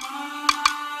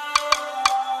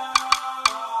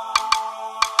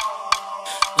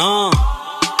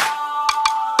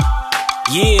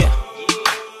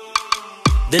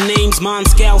The name's Mon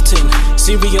Skelton,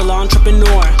 serial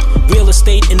entrepreneur, real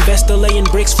estate investor laying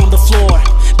bricks from the floor.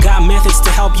 Got methods to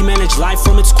help you manage life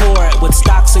from its core, with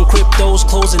stocks and cryptos,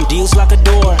 closing deals like a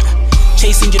door.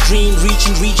 Chasing your dream,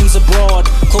 reaching regions abroad,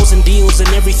 closing deals and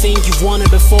everything you've wanted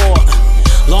before.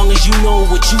 Long as you know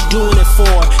what you're doing it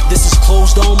for. This is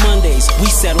Closed on Mondays, we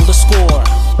settle the score.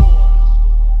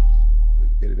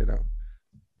 Edit it out.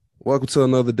 Welcome to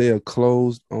another day of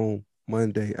Closed on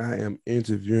Monday. I am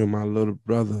interviewing my little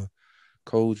brother,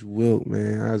 Coach Wilt,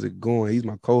 man. How's it going? He's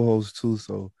my co-host too,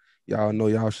 so y'all know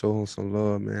y'all show him some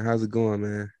love, man. How's it going,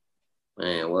 man?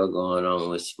 Man, what going on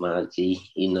with you, my G?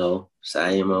 You know,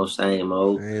 same old. Same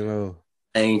old.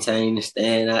 Maintain and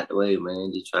stand out the way,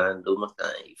 man. Just trying to do my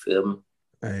thing, you feel me?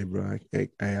 Hey, bro,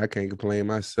 I can't complain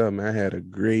myself, man. I had a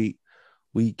great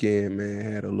weekend, man.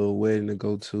 Had a little wedding to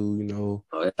go to, you know,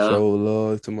 show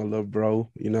love to my little bro.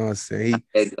 You know what I'm saying?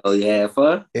 You had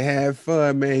fun? It had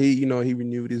fun, man. He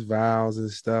renewed his vows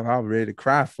and stuff. I was ready to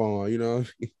cry for him, you know.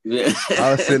 Yeah.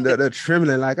 I was sitting there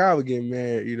trembling like I was getting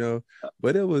married, you know.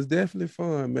 But it was definitely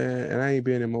fun, man. And I ain't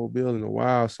been in Mobile in a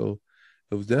while, so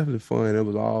it was definitely fun. It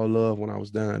was all love when I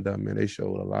was down there, man. They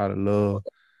showed a lot of love.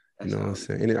 You know what I'm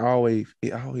saying? And it always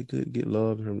good to get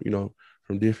love from, you know,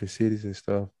 from different cities and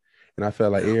stuff. And I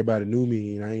felt like everybody knew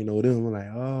me and I ain't know them. I'm like,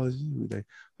 oh, it's you. Like,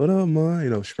 what up, man? You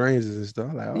know, strangers and stuff.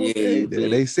 I'm like, okay,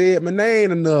 they said my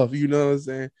name enough, you know what I'm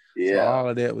saying? Yeah. So all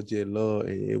of that was just love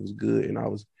and it was good. And I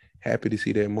was happy to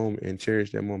see that moment and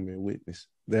cherish that moment and witness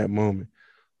that moment.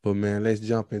 But, man, let's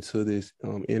jump into this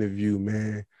interview,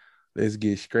 man. Let's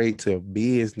get straight to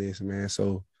business, man.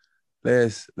 So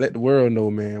let's let the world know,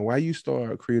 man, why you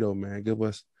start Credo, man. Give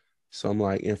us some,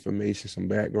 like, information, some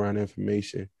background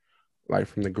information. Like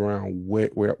from the ground, where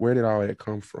did all that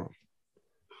come from?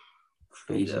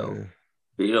 Credo.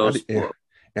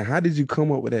 And how did you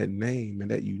come up with that name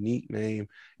and that unique name?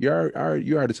 You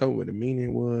already told me what the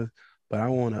meaning was, but I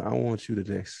want you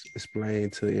to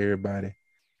explain to everybody,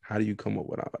 how do you come up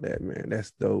with all that, man?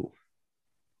 That's dope.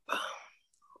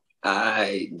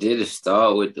 I did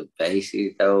start with the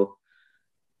basics though,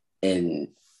 and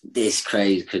this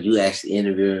crazy because you actually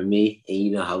interviewing me, and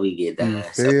you know how we get down.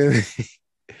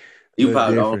 You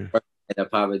probably don't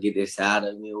probably get this out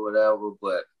of me or whatever,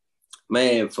 but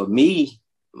man, for me,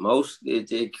 mostly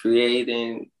just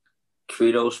creating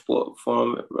Credo sport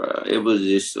performance, bro. It was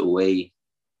just a way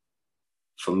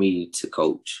for me to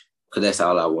coach, because that's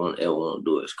all I ever want to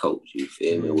do is coach. You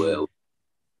feel me? Well,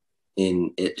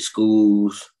 at the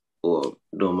schools or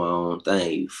doing my own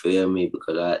thing. You feel me?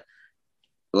 Because I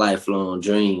lifelong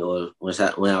dream, or when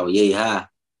I was yay high,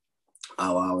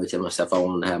 I would always tell myself I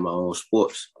wanted to have my own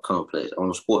sports complex,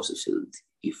 own sports facility.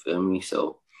 You feel me?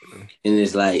 So, and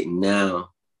it's like now,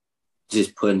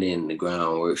 just putting in the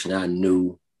groundwork, and I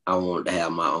knew I wanted to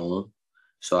have my own,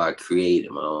 so I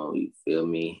created my own. You feel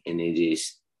me? And it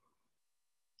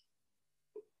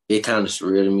kind of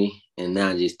surreal to me. And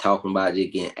now just talking about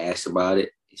it, getting asked about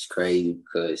it, it's crazy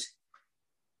because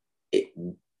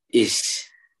it's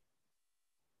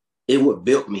what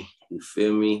built me. You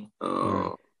feel me?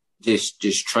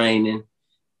 Just training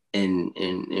and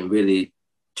really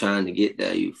trying to get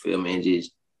there, you feel me? And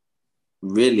just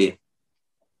really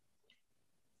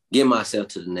get myself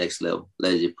to the next level.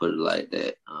 Let's just put it like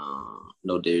that.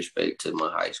 No disrespect to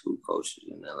my high school coaches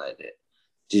and that like that.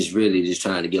 Just really just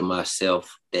trying to get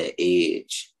myself that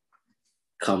edge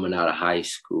coming out of high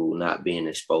school, not being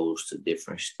exposed to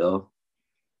different stuff.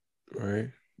 Right.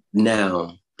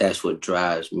 Now, that's what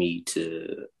drives me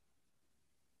to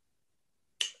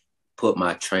put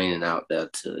my training out there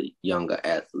to younger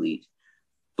athletes,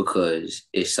 because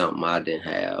it's something I didn't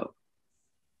have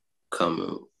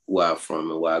coming where I'm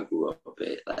from and where I grew up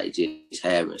at. Like just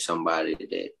having somebody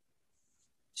that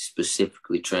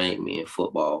specifically trained me in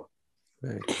football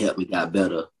and helped me get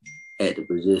better at the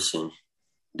position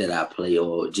that I play,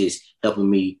 or just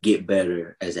helping me get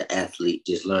better as an athlete,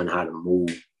 just learn how to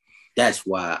move. That's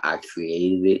why I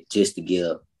created it, just to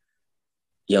give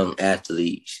young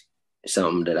athletes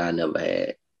something that I never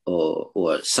had,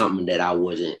 or something that I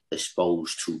wasn't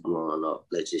exposed to growing up.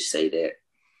 Let's just say that.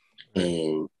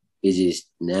 And it's just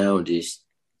now just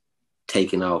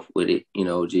taking off with it, you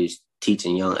know, just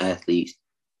teaching young athletes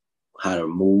how to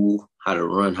move, how to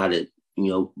run, how to,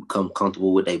 you know, become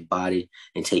comfortable with their body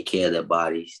and take care of their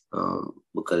bodies,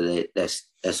 because that's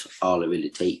all it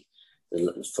really takes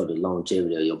for the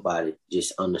longevity of your body,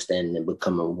 just understanding and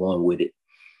becoming one with it.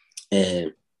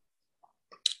 And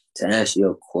to answer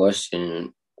your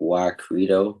question, why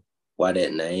Credo? Why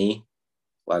that name?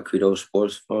 Why Credo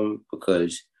Sports Farm?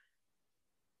 Because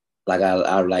like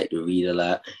I like to read a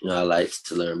lot. You know, I like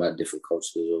to learn about different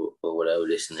cultures or whatever,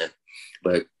 this and that.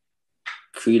 But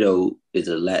Credo is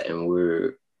a Latin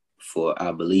word for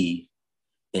I believe.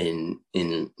 In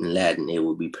Latin, it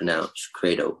would be pronounced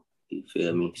Credo. You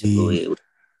feel me? So go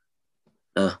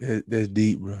ahead. That's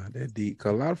deep, bro. That's deep.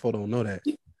 Cause a lot of folks don't know that.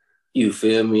 You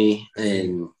feel me?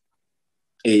 And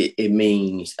it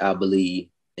means I believe,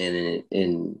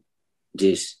 and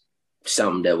just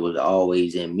something that was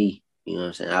always in me. You know what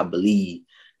I'm saying? I believe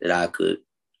that I could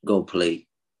go play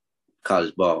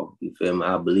college ball. You feel me?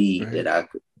 I believe that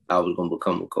I was gonna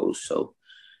become a coach. So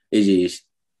it's just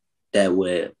that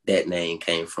where that name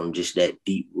came from, just that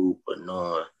deep root of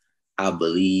knowing I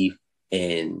believe,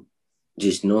 and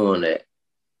just knowing that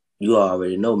you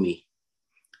already know me.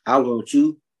 I want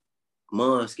you,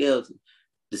 Mon Skeleton,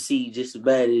 to see just as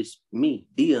bad as me,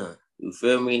 Dion. You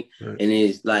feel me? Right. And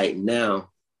it's like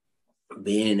now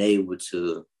being able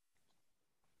to,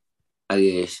 I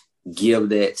guess, give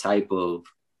that type of,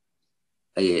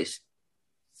 I guess,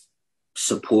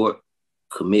 support,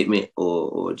 commitment,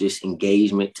 or just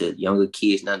engagement to younger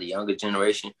kids, not the younger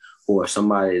generation, or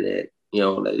somebody that, you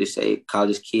know, like they say,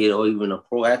 college kid or even a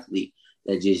pro athlete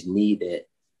that just need that.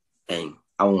 And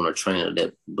I want a trainer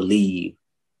that believe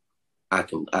I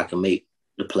can make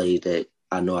the plays that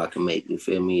I know I can make. You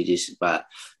feel me? Just by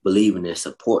believing and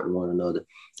supporting one another.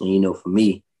 And, you know, for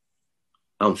me,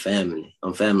 I'm family.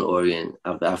 I'm family oriented.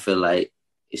 I feel like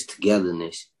it's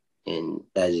togetherness. And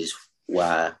that is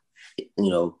why, you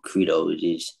know, Credo is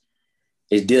just,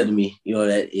 it's dear to me. You know,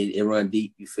 that it run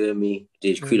deep. You feel me?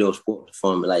 Just Credo Sport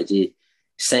Performance. Like just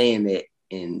saying that,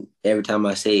 and every time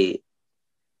I say it,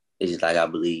 it's just like I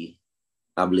believe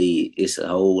it's a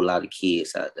whole lot of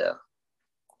kids out there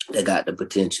that got the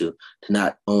potential to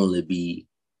not only be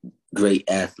great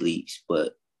athletes,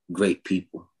 but great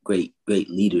people, great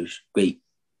leaders, great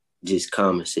just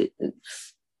common sense,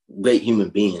 great human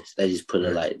beings. They just put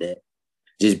it like that.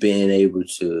 Just being able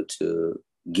to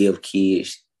give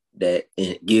kids that,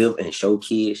 and give and show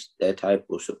kids that type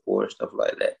of support, stuff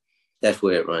like that. That's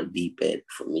where it runs deep at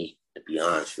for me, to be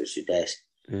honest with you. That's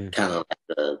kind of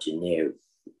like a generic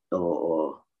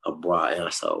or a broad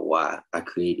answer of why I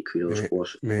created Credo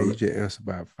Sports. Man, you just answered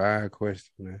about 5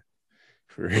 questions, man.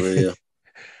 For real.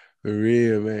 For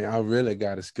real, man. I really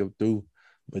got to skip through,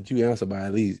 but you answered by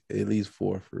at least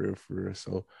 4 for real.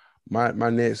 So my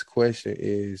next question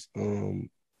is,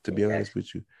 to be honest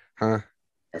with you,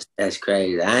 That's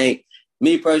crazy. I ain't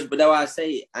me personally, but that's why I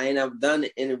say I ain't ever done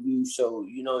the interview. So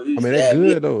you know, I mean that's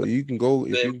good though. You can go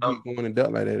if you keep going in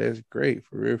depth like that. That's great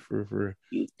for real.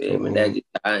 You feel me? That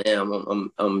I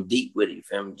am. I'm deep with it. You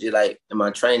feel me? Just like in my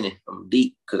training, I'm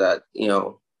deep because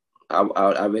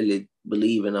I really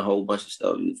believe in a whole bunch of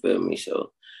stuff. You feel me?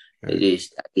 So it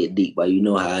just I get deep, but you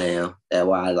know how I am. That's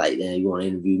why I like that. You want to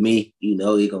interview me? You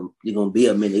know, you're gonna be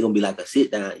a minute. It's gonna be like a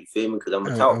sit down. You feel me? Because I'm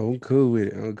gonna talk. I'm cool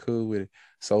with it.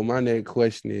 So my next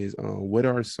question is, what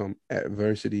are some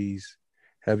adversities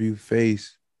have you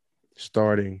faced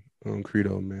starting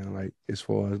Credo, man? Like as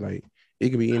far as like it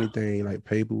could be anything, like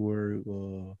paperwork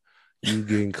or you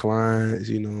getting clients.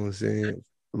 You know what I'm saying?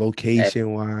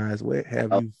 Location wise, what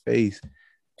have you faced?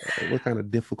 What kind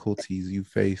of difficulties you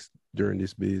faced during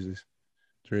this business,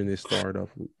 during this startup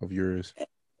of yours?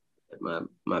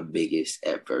 My biggest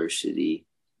adversity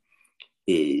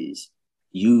is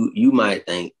you might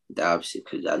think the opposite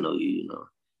because I know you know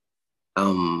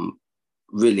I'm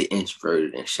really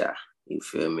introverted and shy. You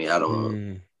feel me? I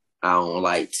don't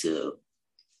like to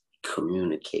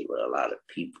communicate with a lot of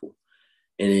people.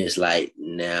 And it's like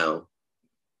now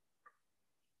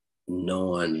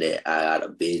knowing that I got a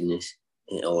business,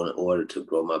 in order to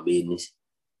grow my business,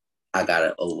 I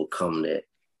gotta overcome that.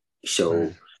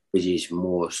 So it's just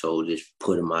more so just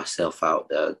putting myself out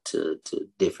there to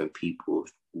different people,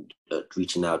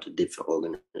 reaching out to different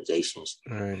organizations,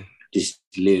 just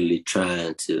literally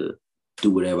trying to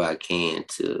do whatever I can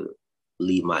to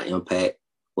leave my impact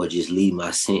or just leave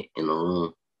my scent in the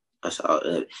room. That's all.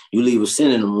 You leave a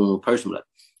scent in the room, a person like,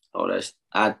 oh, that's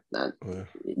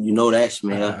you know that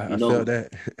smell. I felt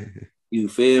that. You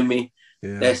feel me?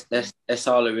 Yeah. That's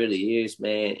all it really is,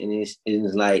 man. And it's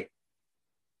like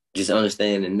just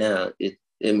understanding now.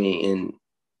 And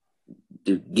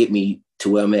to get me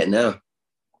to where I'm at now,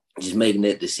 just making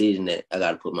that decision that I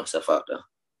got to put myself out there.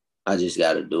 I just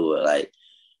got to do it. Like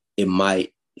it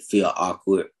might feel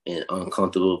awkward and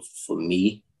uncomfortable for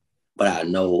me, but I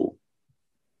know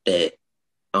that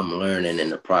I'm learning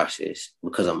in the process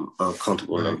because I'm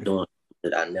uncomfortable and I'm doing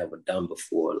that I never done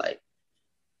before. Like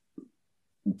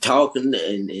talking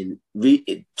and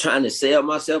trying to sell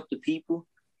myself to people.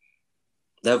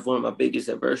 That's one of my biggest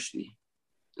adversity.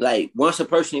 Like once a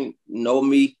person know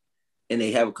me and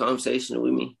they have a conversation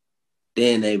with me,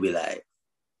 then they be like,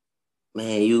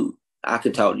 man, you I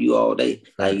could talk to you all day.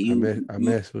 Like I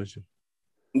mess with you.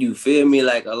 You feel me?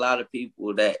 Like a lot of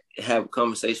people that have a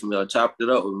conversation with me or chopped it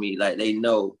up with me, like they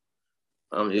know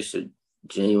I'm just a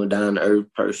genuine down to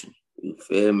earth person. You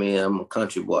feel me? I'm a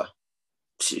country boy.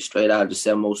 Straight out of the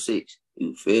 706.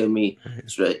 You feel me?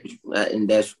 Straight, and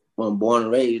that's where I'm born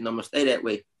and raised, and I'm gonna stay that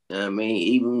way. You know what I mean?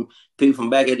 Even people from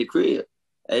back at the crib,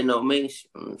 they know me.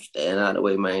 I'm staying out of the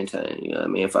way, maintain. You know what I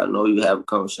mean? If I know you have a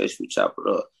conversation, we chop it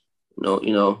up.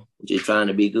 Just trying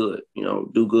to be good.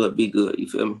 Do good, be good. You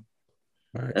feel me?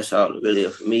 Right. That's all it really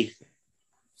is for me.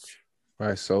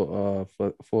 Right. So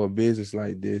for a business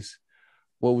like this,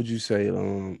 what would you say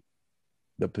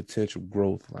the potential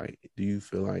growth like? Do you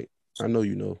feel like, I know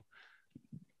you know,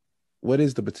 what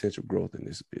is the potential growth in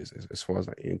this business as far as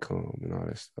like income and all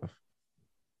that stuff?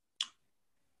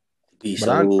 But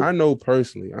I know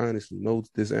personally, I honestly know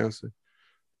this answer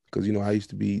because I used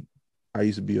to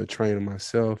be a trainer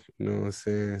myself, you know what I'm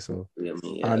saying? So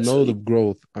I know the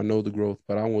growth. I know the growth,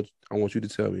 but I want you to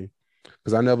tell me,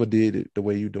 because I never did it the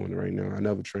way you're doing it right now. I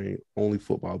never trained only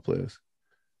football players.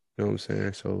 You know what I'm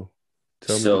saying? So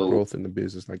tell me the growth in the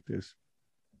business like this.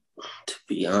 To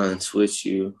be honest with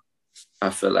you, I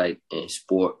feel like in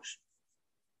sports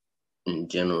in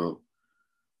general,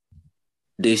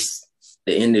 the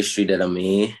industry that I'm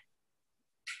in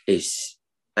is,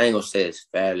 I ain't gonna say it's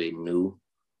fairly new,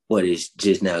 but it's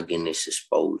just now getting this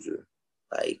exposure.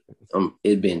 Like,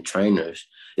 it been trainers.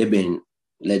 It been,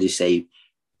 let's just say,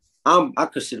 I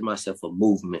consider myself a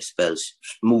movement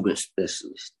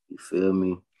specialist. You feel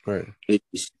me? Right.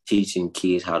 It's teaching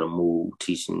kids how to move,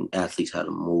 teaching athletes how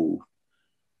to move.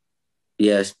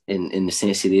 Yes, in the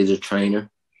sense it is a trainer,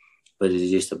 but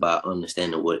it's just about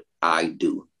understanding what I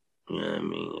do. You know what I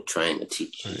mean? A trainer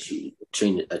teaches you.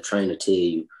 A trainer tell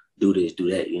you, do this, do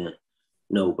that,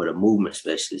 No, but a movement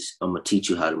specialist, I'm going to teach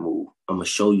you how to move. I'm going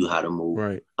to show you how to move.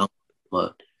 Right. I'm going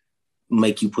to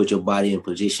make you put your body in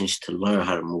positions to learn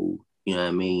how to move. You know what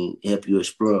I mean? Help you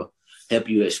explore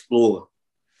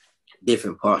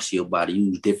different parts of your body,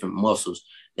 use different muscles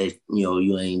that,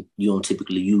 you don't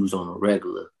typically use on a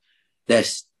regular.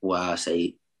 That's why I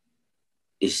say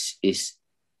it's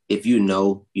if you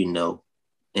know,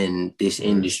 and this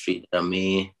industry that I'm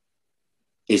in,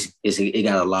 it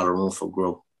got a lot of room for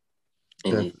growth.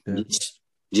 And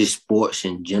just sports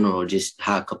in general, just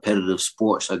how competitive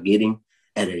sports are getting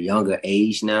at a younger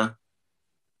age now,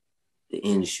 the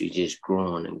industry just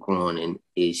growing and growing, and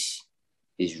is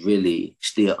really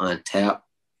still untapped.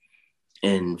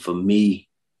 And for me,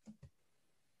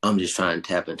 I'm just trying to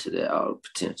tap into that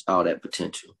all that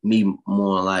potential. Me,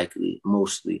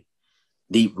 mostly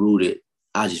deep rooted.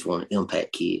 I just want to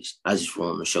impact kids. I just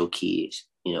want to show kids,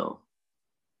 that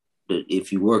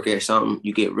if you work at something,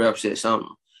 you get reps at something,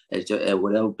 at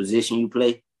whatever position you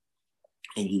play,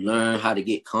 and you learn how to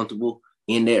get comfortable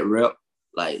in that rep,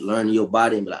 like learning your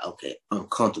body and be like, okay, I'm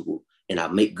comfortable and I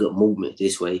make good movements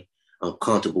this way. I'm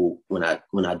comfortable when I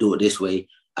do it this way.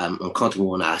 I'm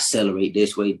comfortable when I accelerate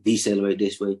this way, decelerate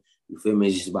this way. You feel me?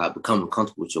 It's just about becoming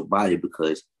comfortable with your body,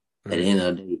 because at the end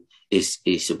of the day,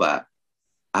 it's about,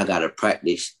 I gotta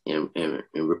practice and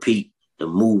repeat the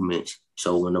movements.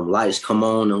 So when them lights come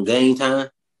on game time,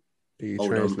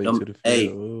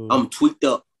 I'm tweaked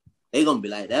up. They gonna be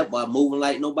like, that boy moving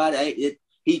like nobody.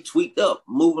 He tweaked up,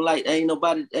 moving like ain't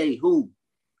nobody. Hey, who?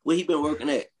 Where he been working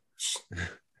at?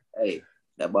 Hey,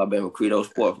 that boy been with Credo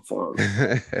Sport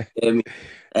Performance. Feel me?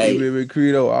 Hey, you been with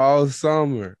Credo all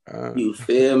summer. You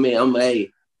feel me?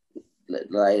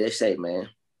 Like they say, man,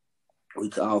 we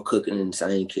all cooking in the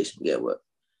same kitchen. Get what?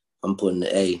 I'm putting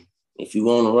if you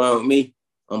want to run with me,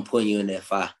 I'm putting you in that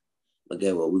fire. But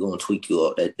get what? We're gonna tweak you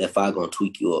up. That fire gonna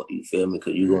tweak you up. You feel me?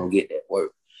 Because you're gonna get that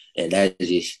work, and that's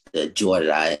just the joy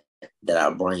that I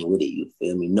bring with it. You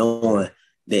feel me? Knowing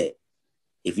that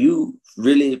if you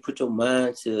really put your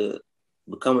mind to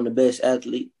becoming the best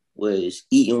athlete, whether it's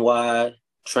eating wise,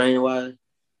 training wise,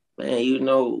 man,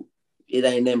 it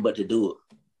ain't nothing but to do it.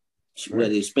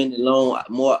 Whether it's spending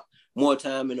more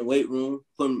time in the weight room,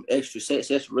 putting extra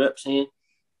sets, extra reps in.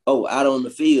 Out on the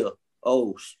field.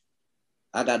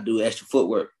 I got to do extra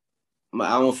footwork.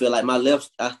 I feel like my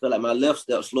left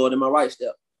step slower than my right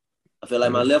step. I feel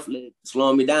like my left leg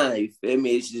slowing me down. You feel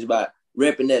me? It's just about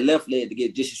repping that left leg to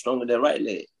get just as strong as that right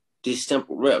leg. Just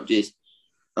simple rep. Just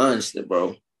honestly,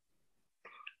 bro.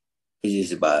 It's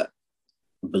just about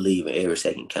believing every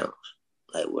second counts.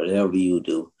 Like whatever you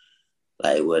do,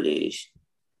 like whether it's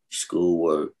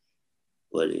schoolwork,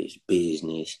 whether it's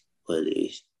business, whether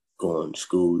it's going to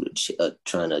school,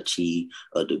 trying to achieve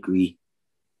a degree,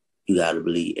 you got to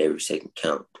believe every second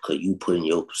count, because you putting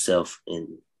yourself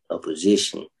in a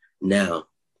position now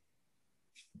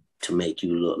to make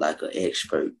you look like an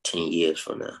expert 10 years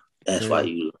from now. That's why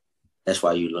you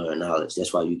learn knowledge.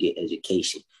 That's why you get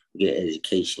education. You get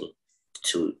education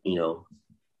to,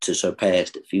 to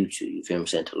surpass the future. You feel what I'm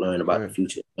saying? To learn about the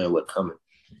future, learn what's coming.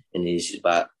 And it's just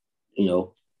about,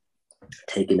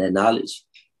 taking that knowledge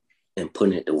and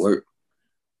putting it to work.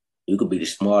 You could be the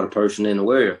smartest person in the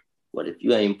world, but if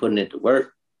you ain't putting it to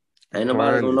work, ain't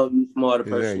nobody gonna know you the smartest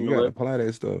person in the world. You gotta apply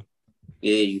that stuff.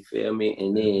 Yeah, you feel me?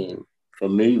 And then for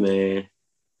me, man,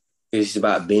 it's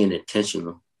about being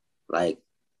intentional. Like,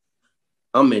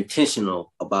 I'm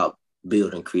intentional about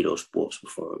building Credo sports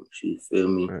performance. You feel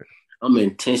me? Right. I'm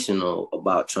intentional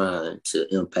about trying to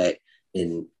impact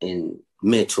and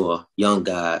mentor young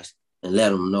guys and let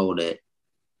them know that,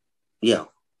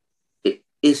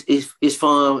 it's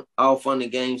fun, all fun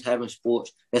and games, having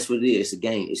sports. That's what it is. It's a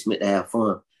game. It's meant to have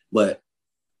fun. But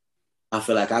I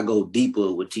feel like I go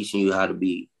deeper with teaching you how to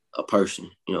be a person,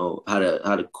 how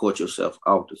to court yourself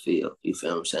off the field. You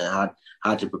feel what I'm saying?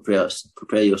 How to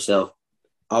prepare yourself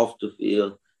off the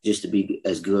field just to be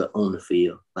as good on the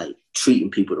field, like treating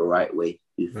people the right way.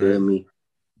 You feel me?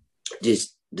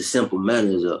 Just the simple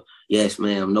manners of yes,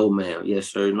 ma'am, no, ma'am, yes,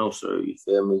 sir, no, sir. You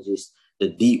feel me? Just the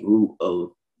deep root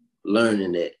of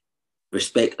learning that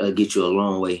respect will get you a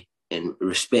long way, and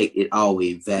respect is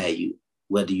always valued,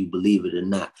 whether you believe it or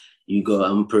not.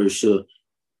 I'm pretty sure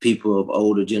people of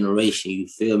older generation, you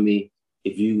feel me?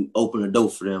 If you open a door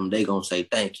for them, they gonna say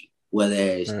thank you.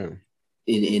 Whereas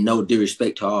in no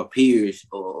disrespect to our peers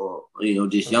or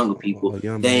just younger people,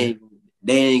 they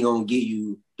ain't gonna give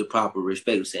you the proper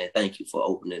respect of saying thank you for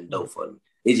opening the door for them.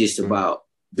 It's just about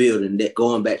building that,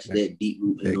 going back to that deep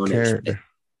root and knowing that respect.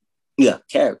 Yeah,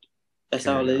 character. That's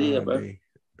all it is, bro.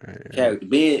 Character.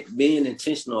 Being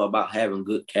intentional about having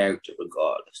good character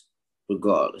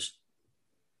regardless.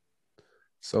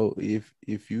 So if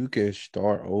you can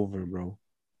start over, bro,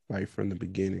 like from the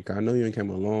beginning, 'cause I know you came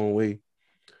a long way,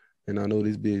 and I know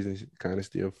this business kind of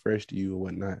still fresh to you or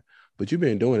whatnot, but you've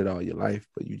been doing it all your life,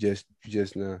 but you just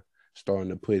now starting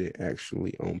to put it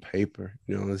actually on paper.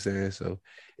 You know what I'm saying? So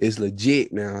it's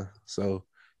legit now. So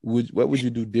what would you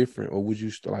do different, or would you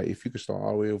start, like, if you could start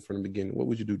all the way over from the beginning, what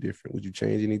would you do different? Would you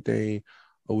change anything,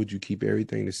 or would you keep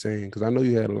everything the same? Because I know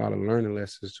you had a lot of learning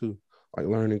lessons too, like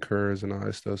learning curves and all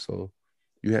that stuff. So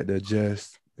you had to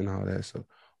adjust and all that. So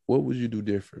what would you do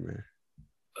different, man?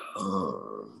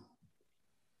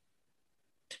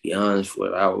 To be honest,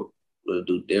 what I would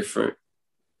do different,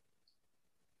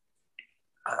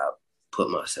 I put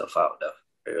myself out there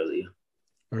earlier.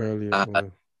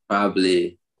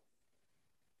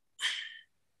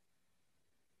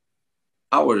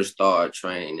 I would have started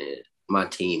training my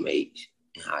teammates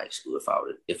in high school.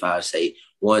 If I say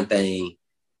one thing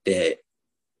that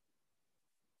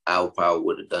I probably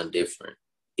would have done different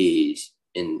is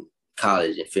in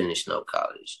college and finishing up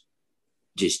college,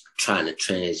 just trying to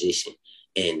transition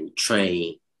and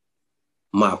train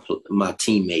my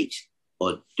teammates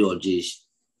or just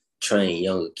train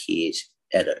younger kids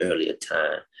at an earlier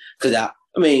time. Because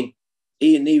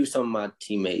even some of my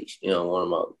teammates, one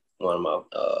of my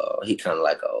he kind of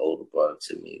like an older brother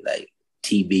to me, like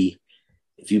TB.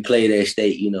 If you played at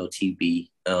State, TB.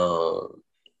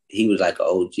 He was like an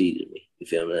OG to me. You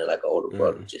feel me? Like an older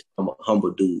brother, just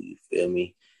humble dude. You feel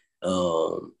me?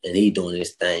 And he doing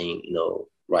his thing,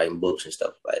 writing books and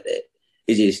stuff like that.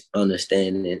 It's just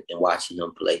understanding and watching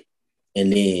him play,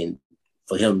 and then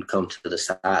for him to come to the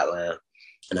sideline,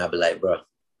 and I'll be like, bro,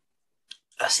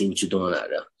 I see what you're doing out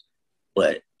there,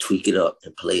 but tweak it up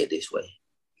and play it this way.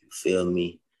 You feel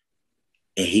me?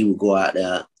 And he would go out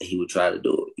there and he would try to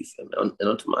do it. You feel me?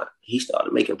 And he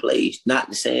started making plays.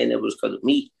 Not saying it was because of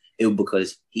me. It was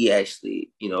because he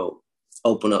actually,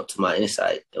 opened up to my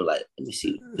insight and like, let me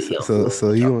see.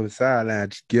 So you on the sideline,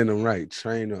 just getting them right,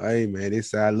 train them. Hey man, this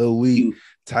side a little weak.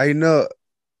 Tighten up.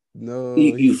 No,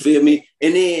 you feel me?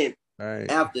 And then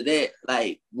after that,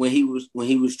 like when he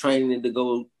was training to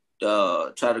go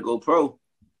try to go pro,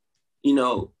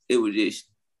 it was just,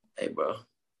 hey bro,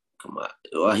 come on.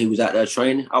 While he was out there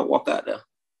training, I'll walk out there.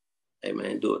 Hey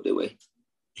man, do it that way.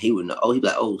 He would know. Oh, he'd be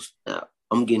like, oh, now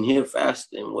I'm getting here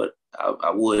faster than what I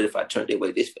would if I turned that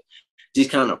way this way. Just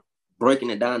kind of breaking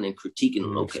it down and critiquing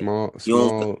them. Okay, small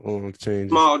changes,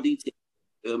 small details.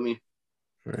 You feel me?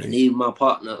 Right. And even my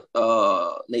partner,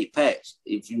 Nate Patch.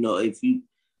 If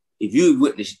you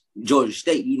witnessed Georgia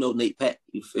State, Nate Patch.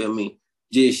 You feel me?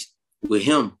 Just with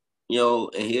him,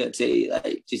 and he'll tell you,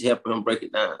 like, just helping him break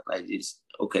it down. Like, just,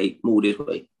 okay, move this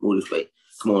way.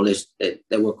 Come on, let's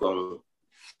work on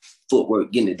footwork,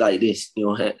 getting it like this.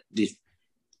 Just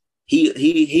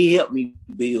he helped me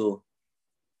build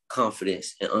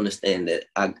confidence and understand that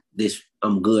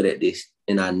I'm good at this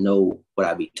and I know what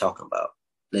I be talking about.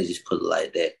 Let's just put it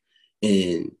like that.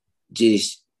 And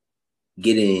just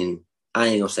getting, I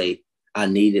ain't gonna say I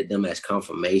needed them as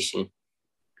confirmation,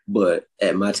 but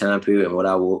at my time period and where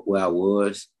I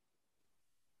was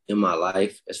in my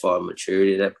life, as far as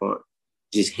maturity at that point,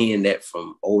 just hearing that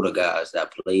from older guys that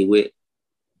I played with,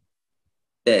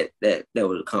 that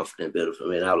was a confident builder for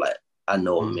me. And I was like, I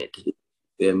know I'm meant to do.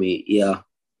 You feel me? Yeah,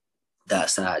 got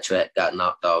sidetracked, got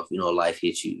knocked off. Life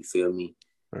hit you. You feel me?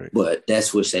 Right. But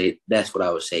that's what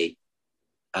I would say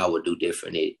I would do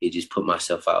different. It just put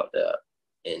myself out there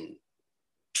and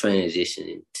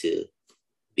transitioning to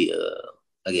be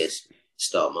I guess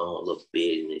start my own little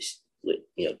business with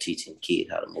teaching kids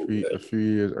how to move. A few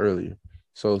years earlier.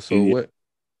 So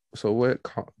what?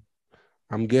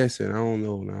 I'm guessing. I don't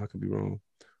know. Now I could be wrong.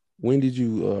 When did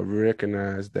you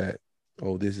recognize that?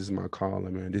 Oh, this is my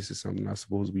calling, man. This is something I'm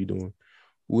supposed to be doing.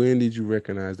 When did you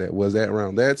recognize that? Was that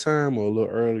around that time or a little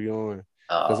early on?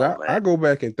 Because I go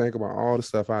back and think about all the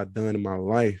stuff I've done in my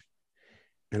life,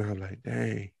 and I'm like,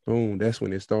 dang, boom, that's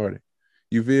when it started.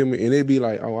 You feel me? And it'd be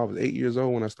like, oh, I was 8 years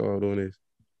old when I started doing this.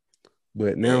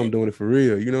 But now I'm doing it for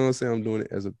real. You know what I'm saying? I'm doing it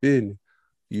as a business.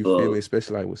 You feel me?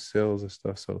 Especially like with sales and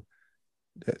stuff. So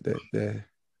that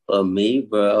for me,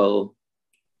 bro,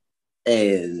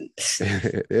 and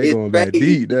they're going back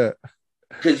deep there.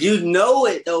 Cause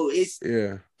it though.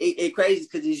 It's crazy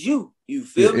because it's you. You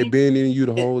feel me? It been in you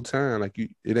the whole time. Like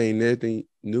it ain't nothing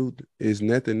new. It's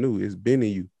nothing new. It's been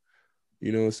in you.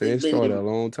 You know what I'm saying? It started a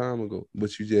long time ago,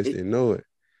 but you just didn't know it.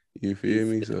 You feel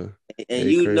me? So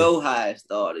and you know how it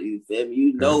started. You feel me?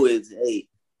 You know it's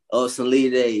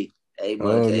Salida, hey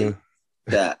man,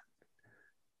 check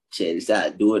this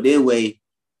out. Do it their way.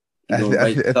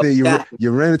 I think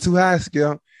you're running too high,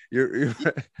 Skip. You're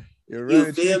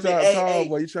running too tall,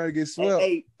 boy. You're trying to get swept.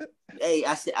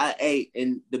 I said,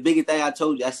 and the biggest thing I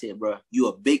told you, I said, bro, you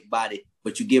a big body,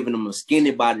 but you giving them a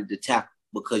skinny body to tackle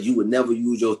because you would never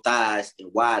use your thighs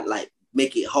and wide, like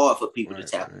make it hard for people to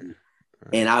tackle you.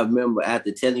 Right. And I remember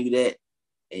after telling you that,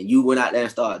 and you went out there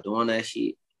and started doing that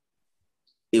shit,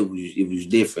 it was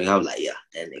different. I was like, yeah,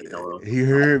 that nigga know. He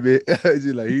heard me. Just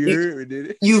like he heard me, did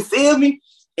it? You feel me?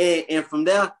 And from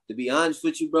there, to be honest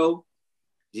with you, bro,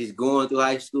 just going through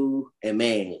high school, and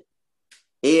man,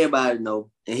 everybody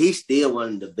know, and he's still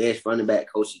one of the best running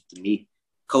back coaches to me,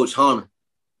 Coach Hunter.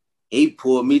 He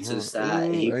pulled me to the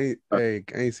side. I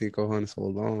ain't seen Coach Hunter so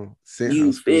long.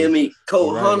 You feel me?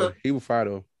 Coach Hunter. He was fire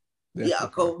though. Yeah,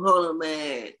 Coach Hunter,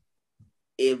 man.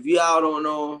 If y'all don't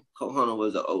know him, Coach Hunter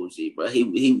was an OG, bro.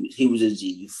 He was a G.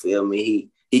 You feel me?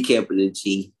 He kept it a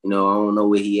G. I don't know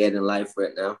where he at in life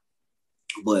right now,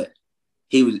 but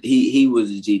he was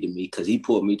a G to me because he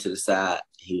pulled me to the side.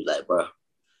 He was like, bro,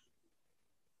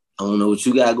 I don't know what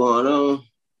you got going on,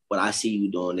 but I see you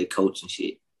doing that coaching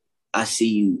shit. I see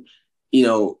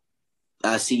you,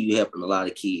 I see you helping a lot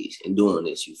of kids and doing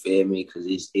this, you feel me?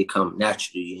 Because it comes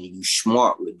naturally and you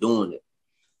smart with doing it.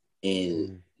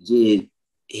 And just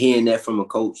hearing that from a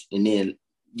coach and then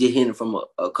just hearing it from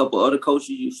a couple other coaches,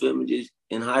 you feel me, just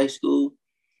in high school,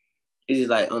 it's just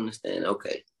like understand,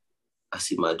 okay, I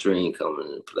see my dream coming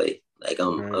into play. Like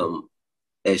I'm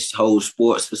that whole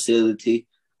sports facility,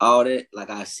 all that, like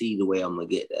I see the way I'm gonna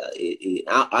get there.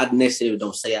 I necessarily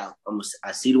don't say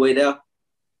I see the way there.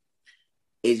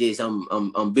 It's just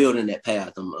I'm building that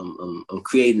path. I'm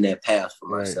creating that path for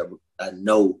myself. I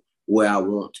know where I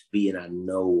want to be, and I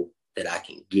know that I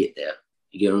can get there.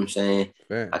 You get what I'm saying?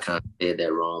 Fair. I kind of said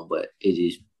that wrong, but it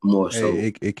is more so.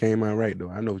 It came out right though.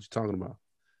 I know what you're talking about.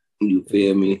 You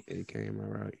feel me? It came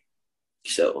out right.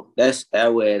 So that's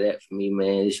where that for me,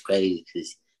 man. It's crazy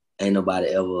because ain't nobody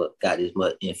ever got this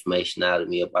much information out of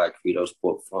me about Credo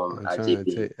Sport Performance.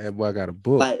 That boy got a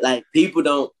book. Like people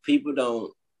don't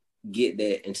get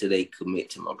that until they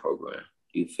commit to my program.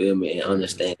 You feel me? And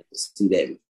understand, see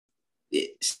that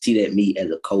me as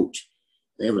a coach.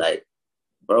 And they're like,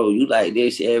 bro, you like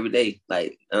this every day,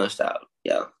 like nonstop.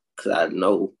 Yeah, because I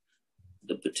know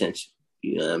the potential.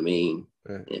 You know what I mean?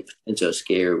 Right. And potential is a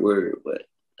scary word, but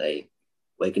like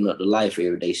waking up to life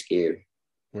every day scary.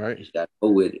 Right. You just got to go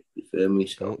with it. You feel me?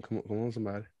 So come on,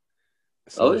 somebody.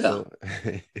 Don't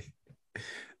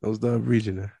start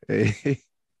preaching now. Hey.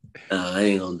 No, I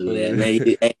ain't gonna do that, man.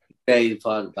 The crazy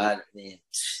part about it, man.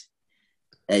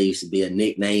 That used to be a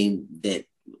nickname that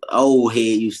old head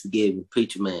used to give me,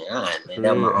 Preacher Man. All right, man.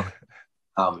 That was my uncle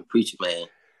called me Preacher Man.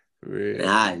 Really?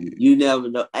 And you never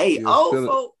know. Hey, old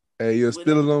folk. Hey, you're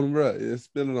spilling on them, bro. You're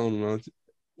spilling on them, don't you?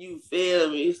 You feel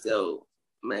me? So,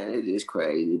 man, it's just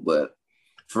crazy. But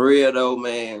for real, though,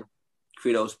 man,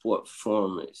 Credo Sport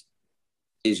Performance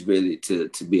is really to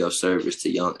be of service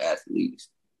to young athletes,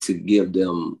 to give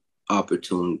them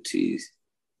opportunities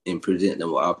and present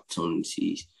them with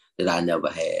opportunities that I never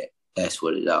had. That's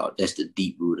what it all. That's the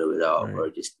deep root of it all, Right.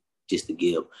 bro. Just to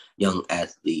give young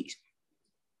athletes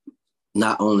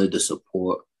not only the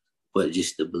support, but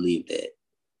just to believe that,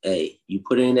 hey, you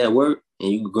put in that work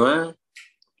and you grind,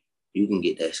 you can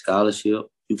get that scholarship.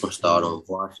 You can start on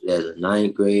varsity as a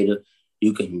 9th grader.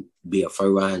 You can be a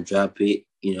first-round draft pick.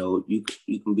 You know, you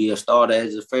can be a starter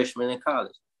as a freshman in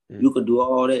college. You can do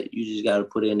all that. You just got to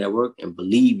put in that work and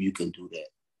believe you can do that.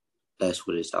 That's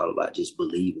what it's all about. Just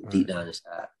believing deep down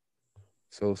inside.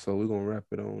 So we're gonna wrap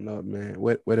it on up, man.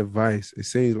 What advice? It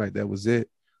seems like that was it,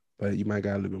 but you might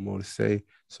got a little bit more to say.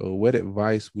 So what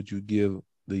advice would you give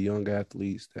the young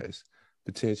athletes that's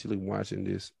potentially watching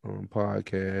this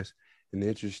podcast and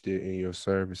interested in your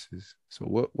services? So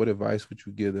what advice would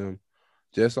you give them?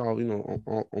 Just all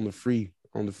on the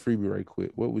freebie right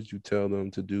quick. What would you tell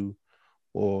them to do,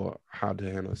 or how to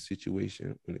handle a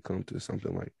situation when it comes to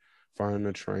something like finding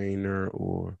a trainer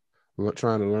or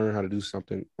trying to learn how to do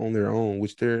something on their own,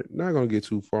 which they're not going to get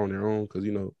too far on their own because,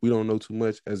 we don't know too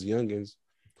much as youngins.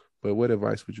 But what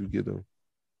advice would you give them?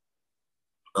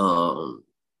 To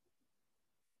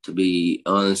be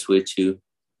honest with you,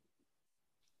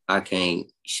 I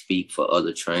can't speak for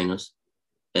other trainers,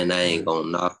 and I ain't going to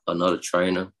knock another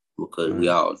trainer because we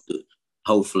all do.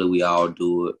 Hopefully we all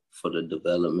do it for the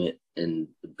development and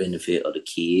the benefit of the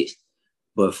kids.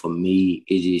 But for me,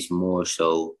 it is more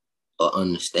so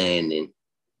understanding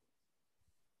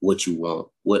what you want,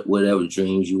 whatever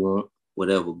dreams you want,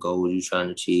 whatever goals you're trying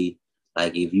to achieve.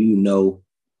 Like if you know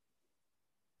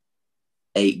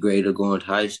 8th grader going to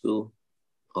high school,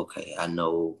 okay, I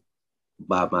know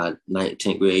by my 9th,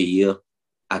 10th grade year,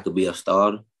 I could be a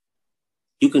starter.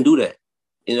 You can do that.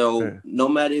 No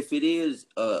matter if it is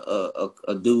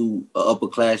a dude, a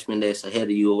upperclassman that's ahead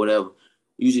of you or whatever,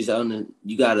 you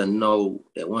gotta know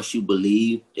that once you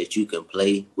believe that you can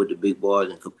play with the big boys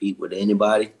and compete with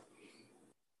anybody,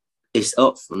 it's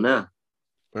up from now.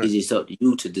 Right. It's just up to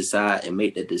you to decide and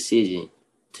make that decision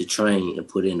to train and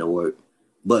put in the work.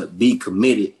 But be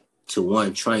committed to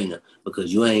one trainer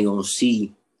because you ain't gonna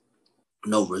see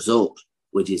no results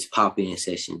with just pop in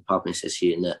session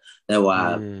here and that. That's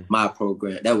why my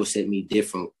program, that would set me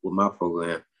different with my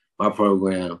program. My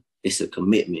program, it's a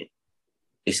commitment.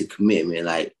 It's a commitment.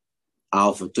 Like I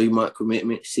offer 3-month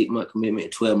commitment, 6-month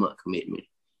commitment, 12-month commitment.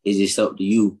 It's just up to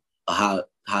you how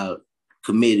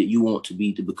committed you want to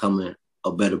be to becoming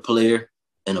a better player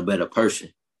and a better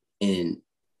person, and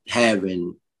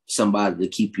having somebody to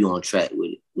keep you on track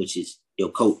with it, which is your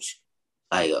coach,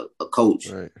 like a coach.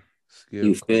 Right.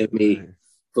 You feel me? Right.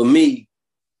 For me,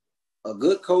 a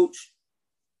good coach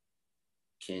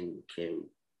can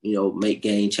make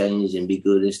game changes and be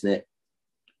good and that.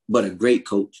 But a great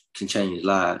coach can change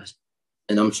lives,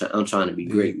 and I'm trying to be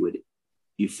great with it.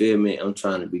 You feel me? I'm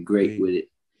trying to be great with it,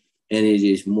 and it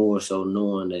is more so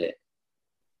knowing that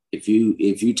if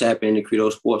you tap into Credo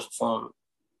Sports Performance,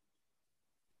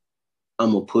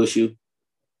 I'm gonna push you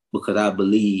because I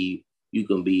believe you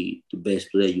can be the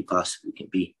best player you possibly can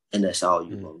be, and that's all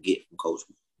you're gonna get from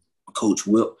Coach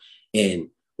Whip. And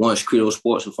once Credo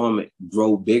Sports Performance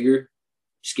grow bigger,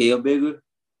 scale bigger,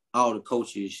 all the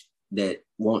coaches that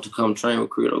want to come train with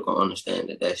Credo gonna understand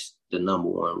that that's the number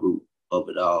one root of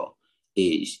it all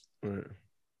is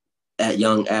at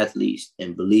young athletes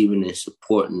and believing and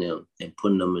supporting them and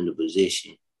putting them in the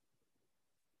position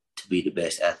to be the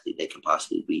best athlete they can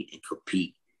possibly be and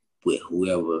compete with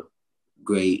whoever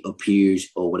grade or peers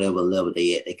or whatever level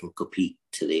they at. They can compete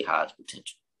to their highest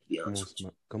potential. To be honest with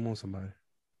you. Come on, somebody.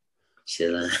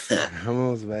 Chill out. Come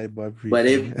on, somebody. But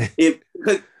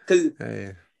because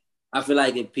I feel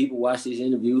like if people watch this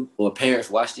interview or parents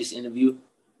watch this interview,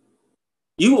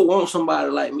 you will want somebody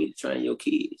like me to train your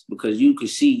kids because you can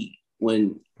see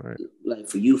when, like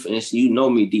for you, for instance, you know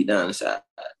me deep down inside.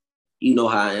 You know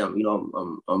how I am. You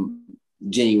know, I'm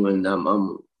genuine.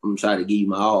 I'm trying to give you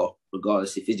my all,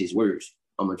 regardless if it's just words.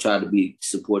 I'm gonna try to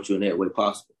support you in that way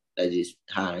possible. That's just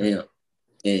how I am.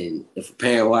 And if a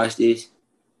parent watch this,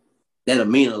 that'll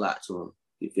mean a lot to them.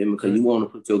 You feel me? Because you want to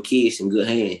put your kids in good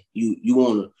hands. You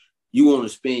want to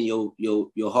spend your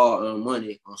hard-earned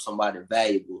money on somebody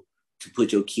valuable to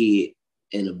put your kid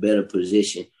in a better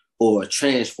position or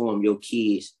transform your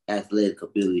kids' athletic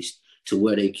abilities to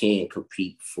where they can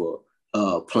compete for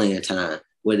playing time,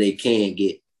 where they can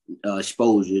get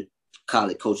exposure,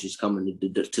 college coaches coming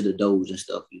to the doors and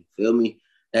stuff. You feel me?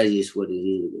 That's just what it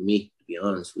is with me, to be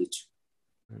honest with you.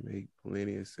 That makes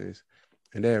plenty of sense.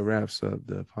 And that wraps up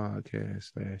the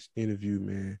podcast / interview,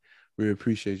 man. We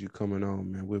appreciate you coming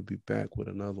on, man. We'll be back with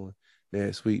another one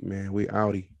next week, man. We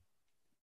outie.